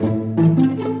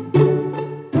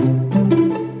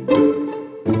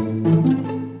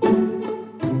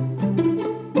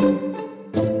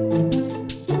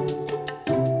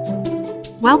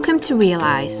to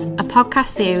Realise, a podcast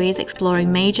series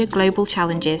exploring major global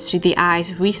challenges through the eyes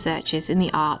of researchers in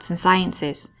the arts and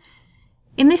sciences.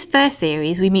 In this first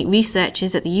series, we meet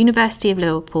researchers at the University of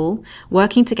Liverpool,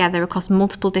 working together across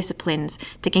multiple disciplines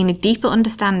to gain a deeper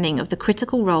understanding of the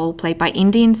critical role played by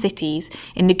Indian cities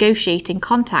in negotiating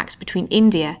contact between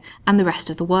India and the rest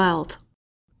of the world.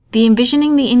 The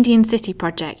Envisioning the Indian City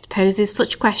project poses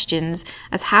such questions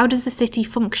as how does a city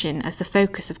function as the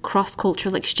focus of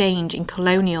cross-cultural exchange in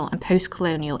colonial and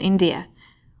post-colonial India?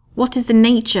 What is the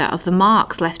nature of the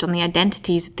marks left on the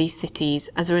identities of these cities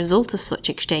as a result of such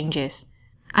exchanges?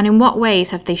 And in what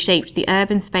ways have they shaped the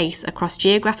urban space across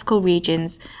geographical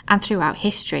regions and throughout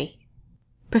history?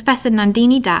 Professor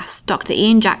Nandini Das, Dr.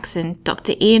 Iain Jackson,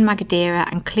 Dr. Ian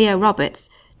Magedera and Cleo Roberts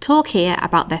talk here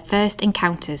about their first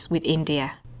encounters with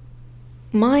India.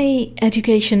 My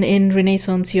education in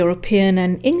Renaissance European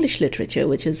and English literature,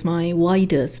 which is my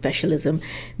wider specialism,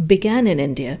 began in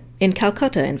India, in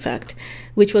Calcutta in fact,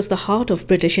 which was the heart of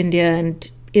British India and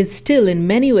is still in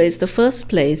many ways the first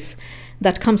place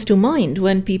that comes to mind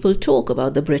when people talk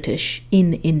about the British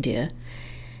in India.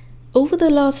 Over the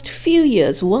last few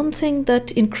years, one thing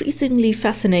that increasingly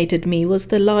fascinated me was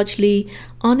the largely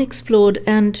unexplored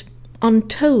and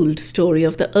untold story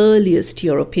of the earliest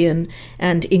European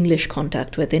and English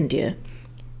contact with India,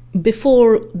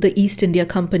 before the East India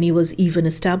Company was even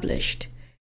established.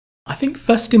 I think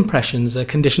first impressions are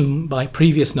conditioned by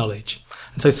previous knowledge,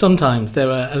 and so sometimes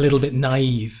they're a little bit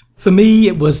naive. For me,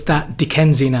 it was that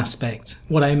Dickensian aspect,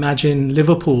 what I imagine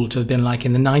Liverpool to have been like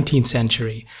in the 19th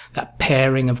century, that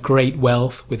pairing of great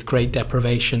wealth with great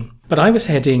deprivation. But I was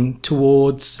heading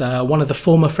towards one of the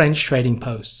former French trading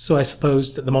posts, so I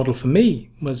suppose that the model for me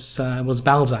was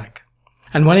Balzac.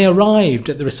 And when I arrived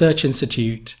at the Research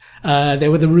Institute,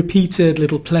 there were the repeated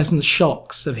little pleasant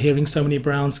shocks of hearing so many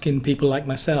brown-skinned people like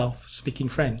myself speaking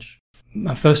French.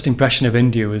 My first impression of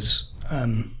India was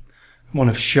one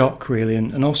of shock, really,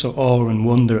 and also awe and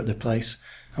wonder at the place.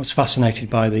 I was fascinated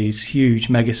by these huge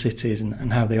megacities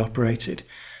and how they operated,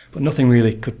 but nothing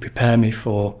really could prepare me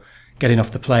for getting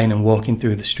off the plane and walking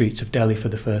through the streets of Delhi for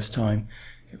the first time.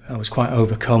 I was quite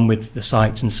overcome with the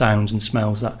sights and sounds and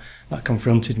smells that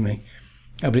confronted me.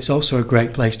 But it's also a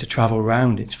great place to travel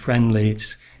around. It's friendly,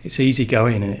 it's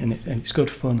easygoing, and it's good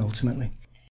fun ultimately.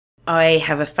 I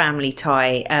have a family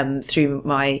tie through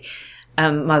my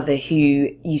mother who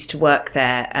used to work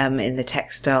there in the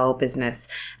textile business.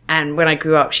 And when I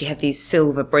grew up, she had these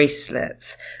silver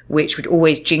bracelets, which would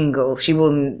always jingle. She wore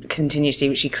them continuously,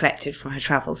 which she collected from her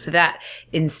travels. So that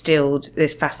instilled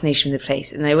this fascination with the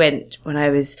place. And I went when I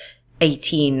was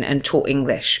 18 and taught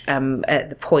English at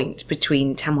the point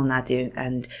between Tamil Nadu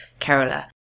and Kerala.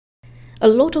 A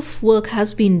lot of work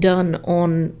has been done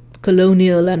on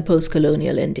colonial and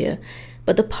post-colonial India,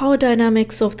 but the power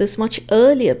dynamics of this much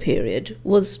earlier period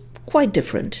was quite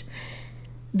different.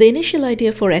 The initial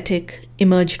idea for Ethic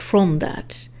emerged from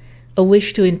that, a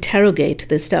wish to interrogate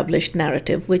the established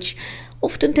narrative, which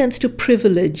often tends to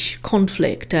privilege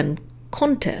conflict and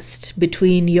contest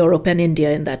between Europe and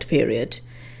India in that period.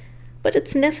 But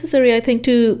it's necessary, I think,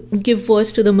 to give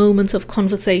voice to the moments of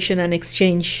conversation and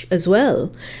exchange as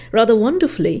well. Rather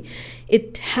wonderfully,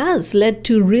 it has led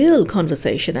to real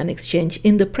conversation and exchange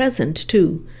in the present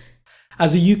too.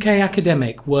 As a UK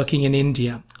academic working in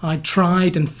India, I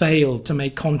tried and failed to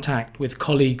make contact with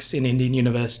colleagues in Indian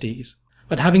universities.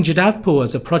 But having Jadavpur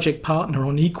as a project partner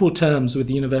on equal terms with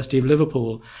the University of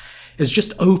Liverpool has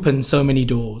just opened so many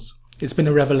doors. It's been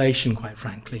a revelation, quite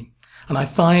frankly. And I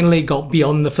finally got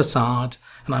beyond the facade,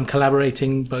 and I'm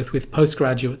collaborating both with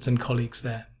postgraduates and colleagues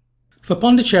there. For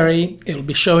Pondicherry, it'll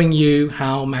be showing you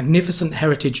how magnificent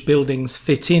heritage buildings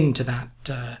fit into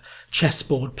that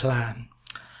chessboard plan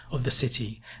of the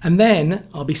city. And then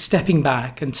I'll be stepping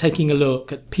back and taking a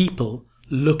look at people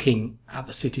looking at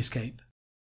the cityscape.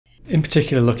 In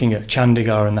particular, looking at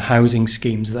Chandigarh and the housing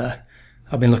schemes there.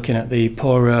 I've been looking at the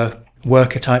poorer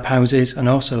worker-type houses and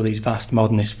also these vast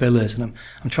modernist villas, and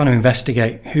I'm trying to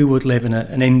investigate who would live in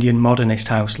an Indian modernist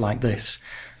house like this.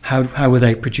 How were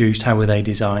they produced? How were they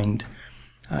designed?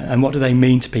 And what do they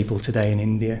mean to people today in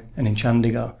India and in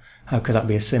Chandigarh? How could that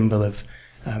be a symbol of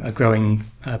a growing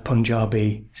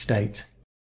Punjabi state?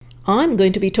 I'm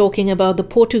going to be talking about the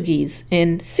Portuguese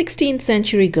in 16th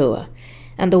century Goa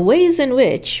and the ways in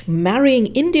which marrying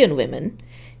Indian women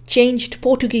changed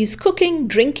Portuguese cooking,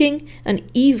 drinking, and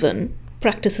even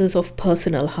practices of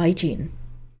personal hygiene.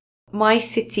 My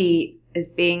city is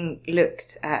being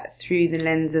looked at through the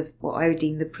lens of what I would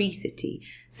deem the pre-city.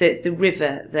 So it's the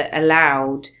river that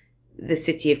allowed the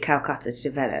city of Calcutta to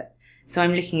develop. So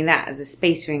I'm looking at that as a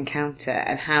space for encounter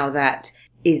and how that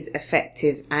is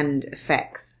effective and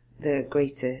affects the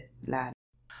greater land?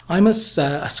 I'm a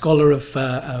scholar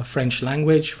of French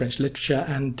language, French literature,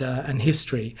 and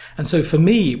history. And so for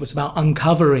me, it was about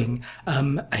uncovering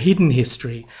a hidden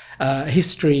history, a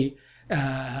history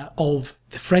of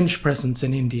the French presence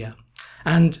in India.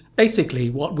 And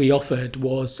basically what we offered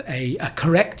was a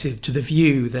corrective to the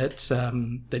view that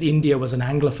India was an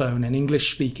Anglophone and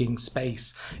English-speaking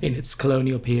space in its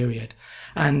colonial period.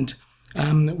 And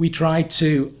we tried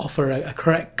to offer a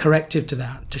corrective to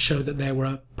that, to show that there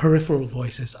were peripheral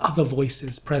voices, other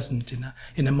voices present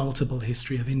in a multiple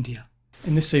history of India.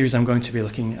 In this series, I'm going to be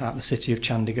looking at the city of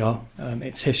Chandigarh,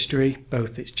 its history,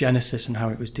 both its genesis and how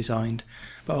it was designed,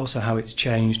 but also how it's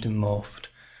changed and morphed.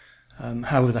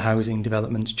 How have the housing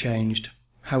developments changed?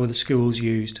 How are the schools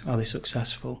used? Are they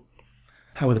successful?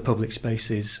 How are the public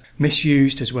spaces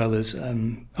misused as well as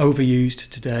overused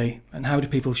today? And how do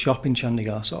people shop in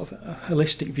Chandigarh? Sort of a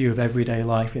holistic view of everyday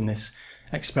life in this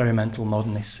experimental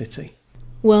modernist city.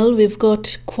 Well, we've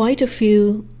got quite a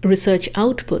few research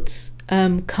outputs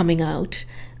coming out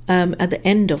at the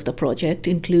end of the project,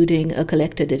 including a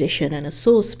collected edition and a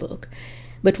source book.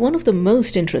 But one of the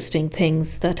most interesting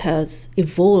things that has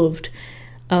evolved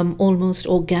almost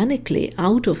organically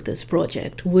out of this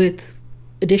project with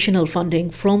additional funding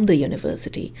from the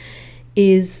university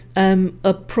is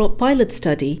a pilot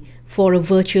study for a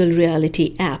virtual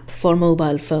reality app for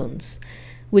mobile phones,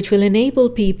 which will enable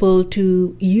people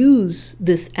to use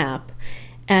this app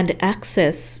and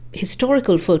access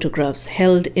historical photographs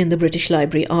held in the British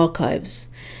Library archives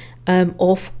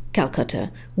of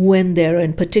Calcutta when they're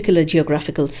in particular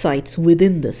geographical sites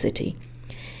within the city.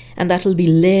 And that will be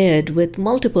layered with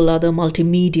multiple other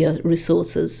multimedia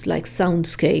resources like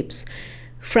soundscapes,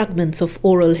 fragments of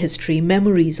oral history,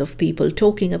 memories of people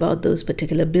talking about those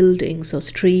particular buildings or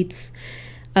streets,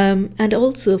 and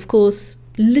also, of course,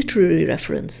 literary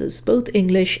references, both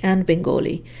English and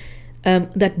Bengali,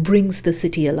 that brings the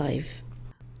city alive.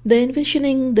 The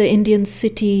Envisioning the Indian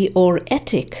City or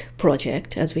ETIC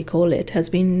project, as we call it, has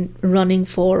been running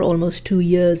for almost 2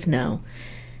 years now.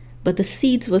 But the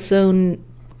seeds were sown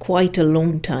quite a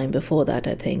long time before that,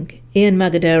 I think. Ian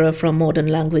Magedera from Modern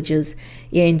Languages,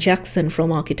 Iain Jackson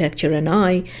from Architecture, and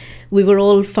we were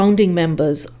all founding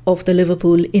members of the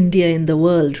Liverpool India in the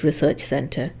World Research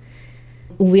Centre.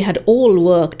 We had all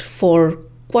worked for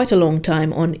quite a long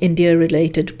time on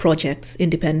India-related projects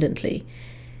independently.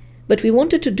 But we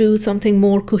wanted to do something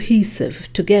more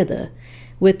cohesive together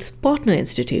with partner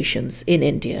institutions in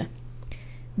India.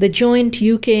 The joint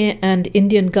UK and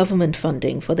Indian government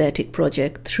funding for the ETIC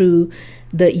project through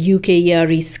the UK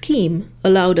ERE scheme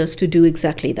allowed us to do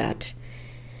exactly that.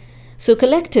 So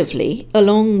collectively,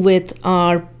 along with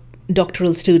our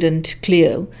doctoral student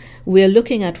Cleo, we are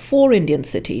looking at 4 Indian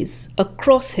cities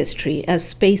across history as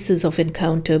spaces of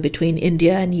encounter between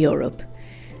India and Europe.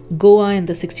 Goa in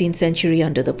the 16th century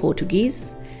under the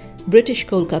Portuguese, British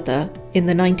Kolkata in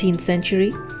the 19th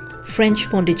century, French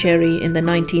Pondicherry in the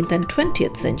 19th and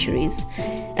 20th centuries,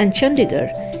 and Chandigarh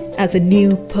as a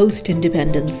new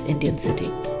post-independence Indian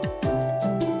city.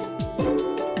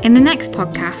 In the next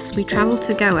podcast, we travel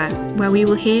to Goa, where we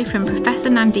will hear from Professor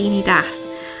Nandini Das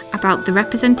about the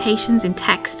representations in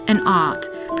text and art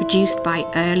produced by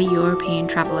early European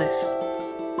travellers.